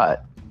 we've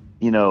got,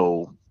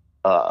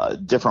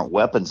 different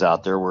weapons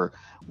out there where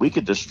we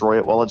could destroy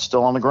it while it's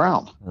still on the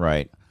ground.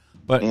 Right.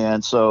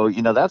 And so,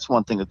 that's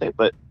one thing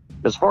but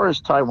as far as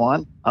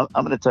Taiwan, I'm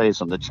going to tell you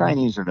something. The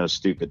Chinese are no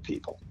stupid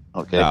people.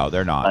 Okay. No,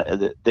 they're not.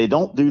 They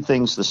don't do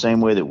things the same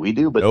way that we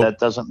do, but that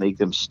doesn't make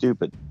them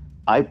stupid.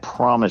 I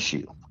promise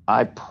you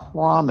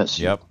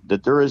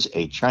that there is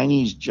a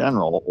Chinese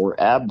general or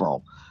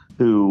admiral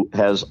who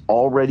has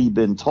already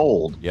been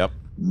told,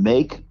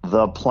 make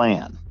the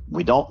plan.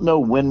 We don't know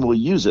when we'll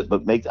use it,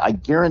 but I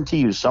guarantee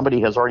you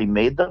somebody has already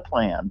made the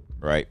plan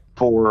Right.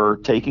 for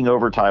taking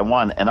over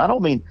Taiwan. And I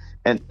don't mean,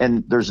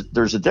 and there's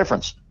a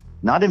difference.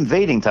 Not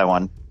invading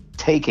Taiwan,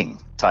 taking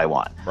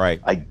Taiwan. Right.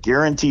 I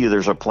guarantee you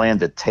there's a plan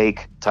to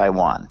take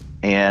Taiwan.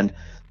 And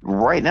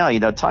right now,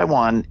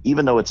 Taiwan,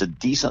 even though it's a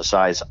decent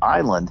sized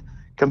island,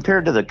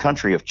 compared to the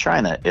country of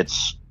China,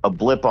 it's a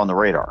blip on the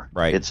radar.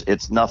 Right.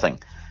 It's nothing.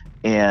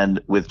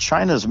 And with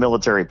China's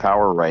military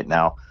power right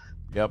now,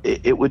 Yep.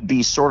 it would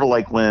be sort of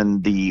like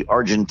when the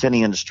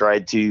Argentinians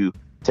tried to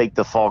take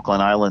the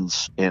Falkland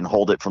Islands and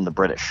hold it from the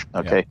British.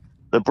 Okay. Yep.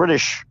 The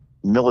British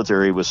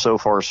military was so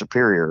far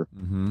superior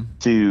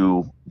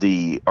to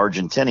the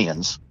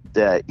Argentinians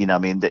that,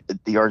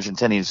 the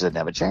Argentinians didn't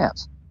have a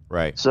chance.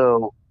 Right.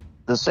 So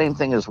the same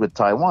thing is with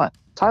Taiwan.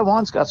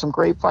 Taiwan's got some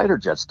great fighter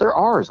jets. They're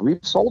ours.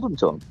 We've sold them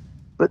to them,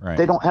 but Right.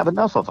 they don't have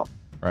enough of them.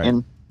 Right.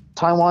 And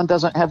Taiwan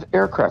doesn't have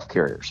aircraft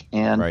carriers.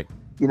 And, Right.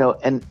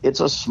 and it's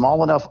a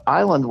small enough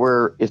island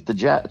where if the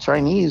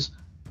Chinese,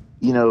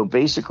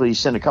 basically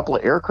send a couple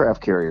of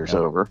aircraft carriers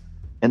over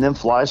and then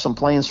fly some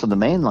planes from the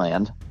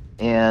mainland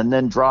and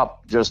then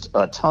drop just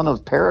a ton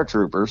of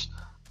paratroopers,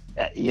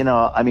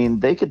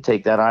 they could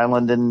take that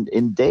island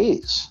in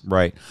days.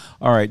 Right.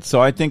 All right. So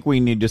I think we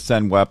need to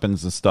send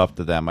weapons and stuff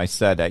to them. I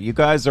said that. You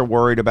guys are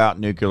worried about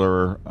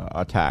nuclear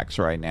attacks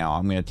right now.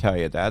 I'm going to tell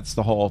you that's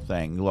the whole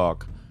thing.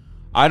 Look,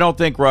 I don't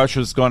think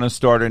Russia's going to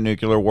start a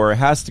nuclear war. It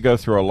has to go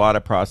through a lot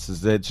of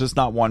processes. It's just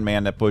not one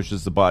man that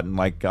pushes the button.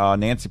 Like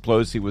Nancy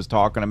Pelosi was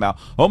talking about,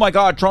 oh, my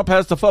God, Trump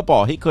has the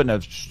football. He couldn't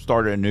have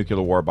started a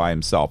nuclear war by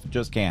himself. It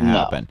just can't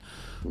happen.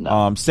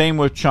 No. Same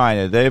with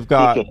China. He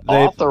could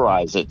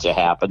authorize it to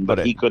happen,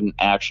 but he couldn't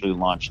actually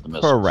launch the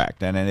missiles.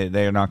 Correct. And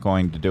they're not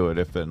going to do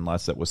it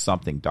unless it was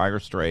something dire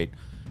straight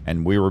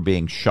and we were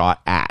being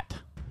shot at.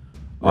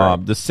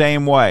 Right. The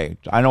same way,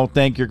 I don't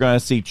think you're going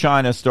to see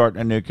China start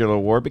a nuclear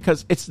war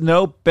because it's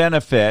no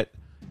benefit.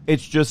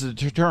 It's just a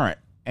deterrent.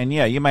 And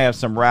yeah, you may have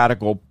some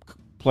radical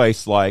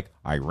place like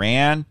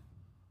Iran,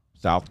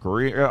 North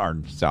Korea.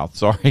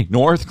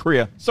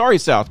 Sorry,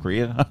 South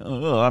Korea.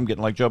 I'm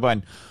getting like Joe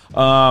Biden.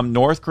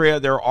 North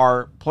Korea, there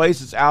are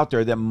places out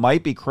there that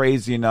might be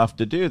crazy enough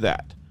to do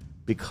that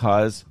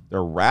because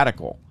they're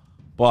radical.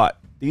 But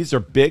these are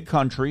big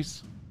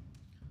countries.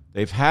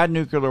 They've had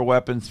nuclear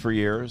weapons for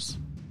years.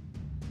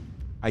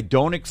 I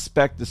don't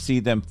expect to see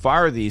them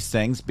fire these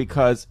things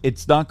because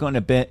it's not going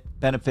to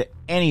benefit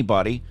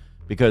anybody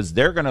because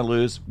they're going to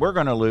lose, we're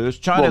going to lose,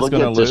 China's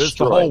going to lose,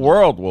 destroyed. The whole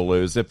world will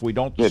lose if we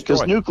don't destroy it.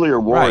 Because nuclear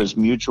war is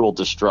mutual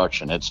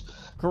destruction. It's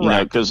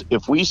correct. Because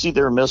if we see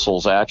their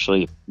missiles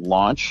actually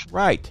launch,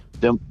 right,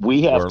 then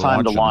we have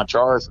time to launch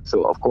ours.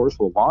 So of course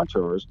we'll launch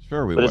ours.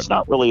 Sure, we but would. It's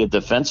not really a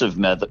defensive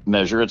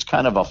measure. It's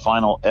kind of a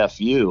final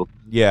FU.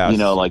 Yeah.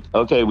 Like,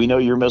 okay, we know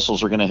your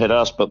missiles are going to hit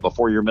us, but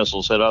before your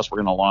missiles hit us, we're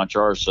going to launch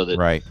ours so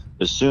that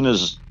as soon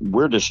as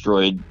we're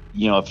destroyed,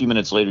 a few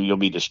minutes later, you'll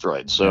be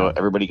destroyed. So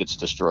everybody gets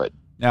destroyed.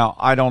 Now,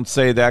 I don't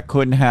say that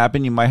couldn't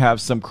happen. You might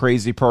have some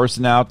crazy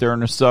person out there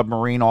in a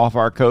submarine off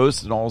our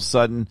coast, and all of a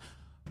sudden,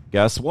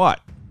 guess what?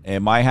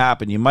 It might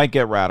happen. You might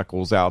get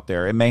radicals out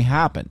there. It may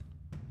happen.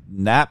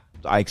 And that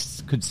I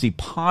could see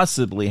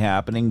possibly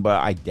happening,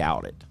 but I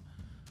doubt it.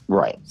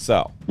 Right.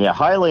 So. Yeah,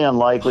 highly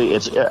unlikely.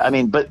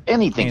 But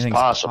anything's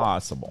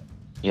possible.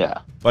 Yeah.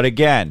 But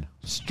again,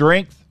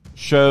 strength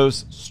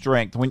shows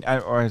strength.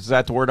 Or is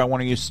that the word I want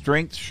to use?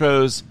 Strength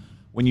shows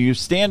when you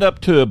stand up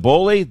to a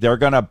bully, they're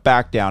going to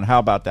back down. How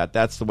about that?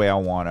 That's the way I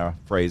want to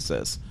phrase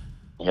this.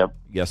 Yep.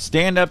 You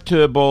stand up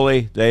to a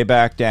bully, they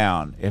back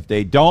down. If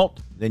they don't,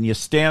 then you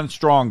stand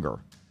stronger.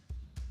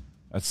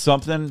 That's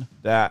something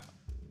that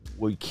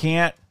we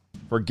can't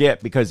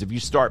forget, because if you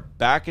start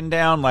backing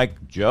down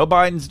like Joe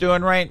Biden's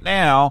doing right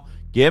now,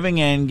 giving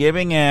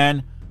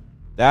in,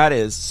 that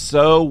is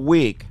so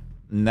weak.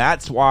 And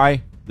that's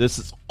why this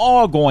is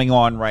all going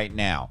on right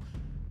now.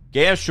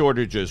 Gas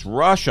shortages,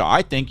 Russia.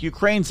 I think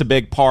Ukraine's a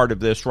big part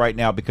of this right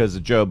now because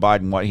of Joe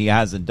Biden, what he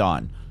hasn't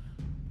done.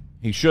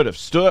 He should have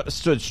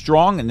stood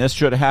strong, and this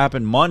should have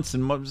happened months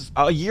and months,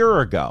 a year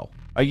ago,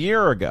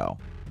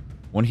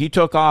 when he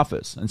took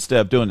office, instead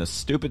of doing the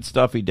stupid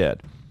stuff he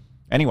did.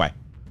 Anyway,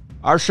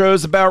 our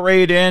show's about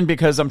ready to end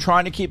because I'm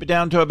trying to keep it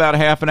down to about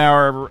half an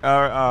hour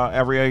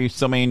every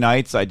so many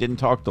nights. I didn't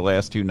talk the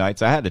last 2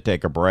 nights. I had to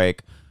take a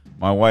break.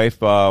 My wife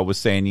was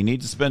saying, you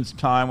need to spend some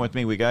time with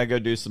me. We got to go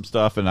do some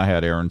stuff, and I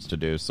had errands to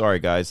do. Sorry,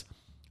 guys.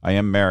 I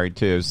am married,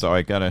 too, so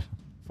I got to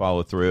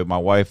follow through. My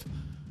wife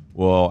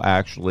will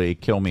actually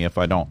kill me if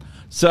I don't.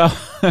 So,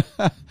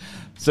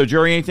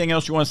 Jerry, anything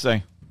else you want to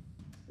say?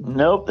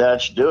 Nope,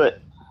 that should do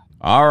it.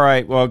 All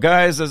right. Well,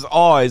 guys, as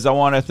always, I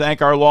want to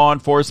thank our law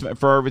enforcement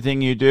for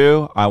everything you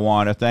do. I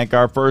want to thank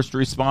our first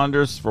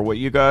responders for what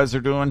you guys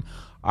are doing.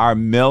 Our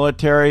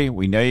military,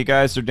 we know you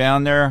guys are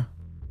down there.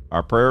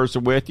 Our prayers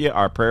are with you.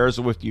 Our prayers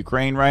are with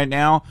Ukraine right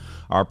now.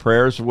 Our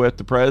prayers are with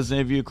the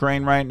president of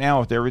Ukraine right now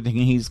with everything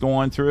he's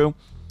going through.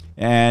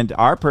 And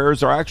our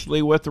prayers are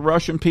actually with the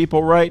Russian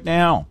people right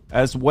now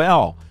as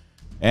well.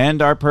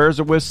 And our prayers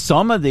are with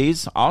some of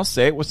these. I'll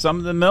say it, with some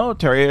of the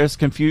military is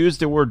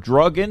confused that we're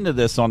drug into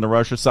this on the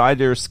Russia side.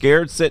 They're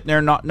scared, sitting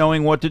there not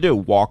knowing what to do.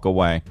 Walk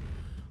away.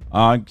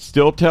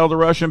 Still tell the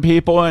Russian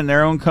people in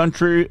their own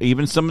country,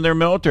 even some of their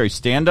military,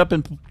 stand up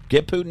and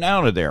get Putin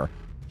out of there.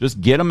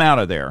 Just get him out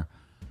of there.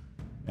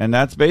 And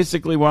that's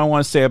basically what I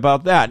want to say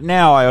about that.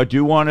 Now, I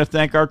do want to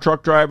thank our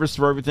truck drivers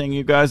for everything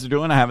you guys are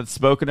doing. I haven't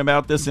spoken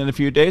about this in a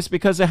few days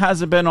because it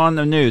hasn't been on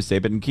the news.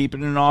 They've been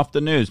keeping it off the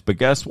news. But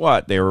guess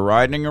what? They were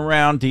riding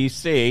around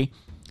D.C.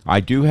 I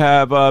do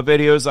have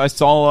videos I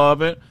saw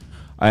of it.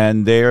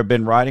 And they have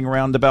been riding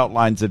around the belt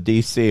lines of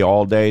D.C.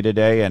 all day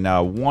today, and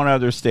one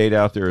other state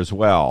out there as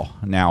well.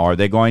 Now, are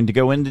they going to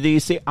go into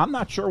D.C.? I'm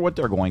not sure what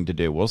they're going to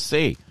do. We'll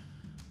see.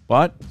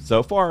 But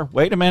so far,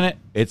 wait a minute.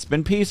 It's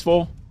been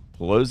peaceful.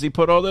 Pelosi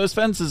put all those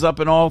fences up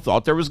and all.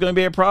 Thought there was going to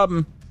be a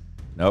problem.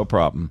 No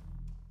problem.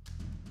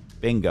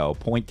 Bingo.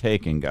 Point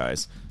taken,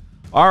 guys.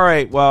 All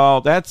right, well,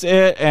 that's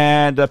it.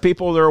 And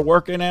people that are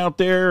working out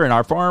there and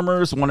our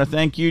farmers, want to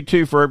thank you,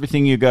 too, for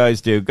everything you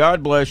guys do.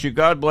 God bless you.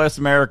 God bless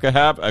America.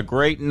 Have a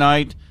great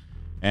night.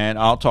 And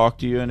I'll talk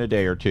to you in a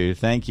day or two.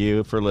 Thank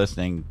you for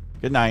listening.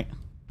 Good night.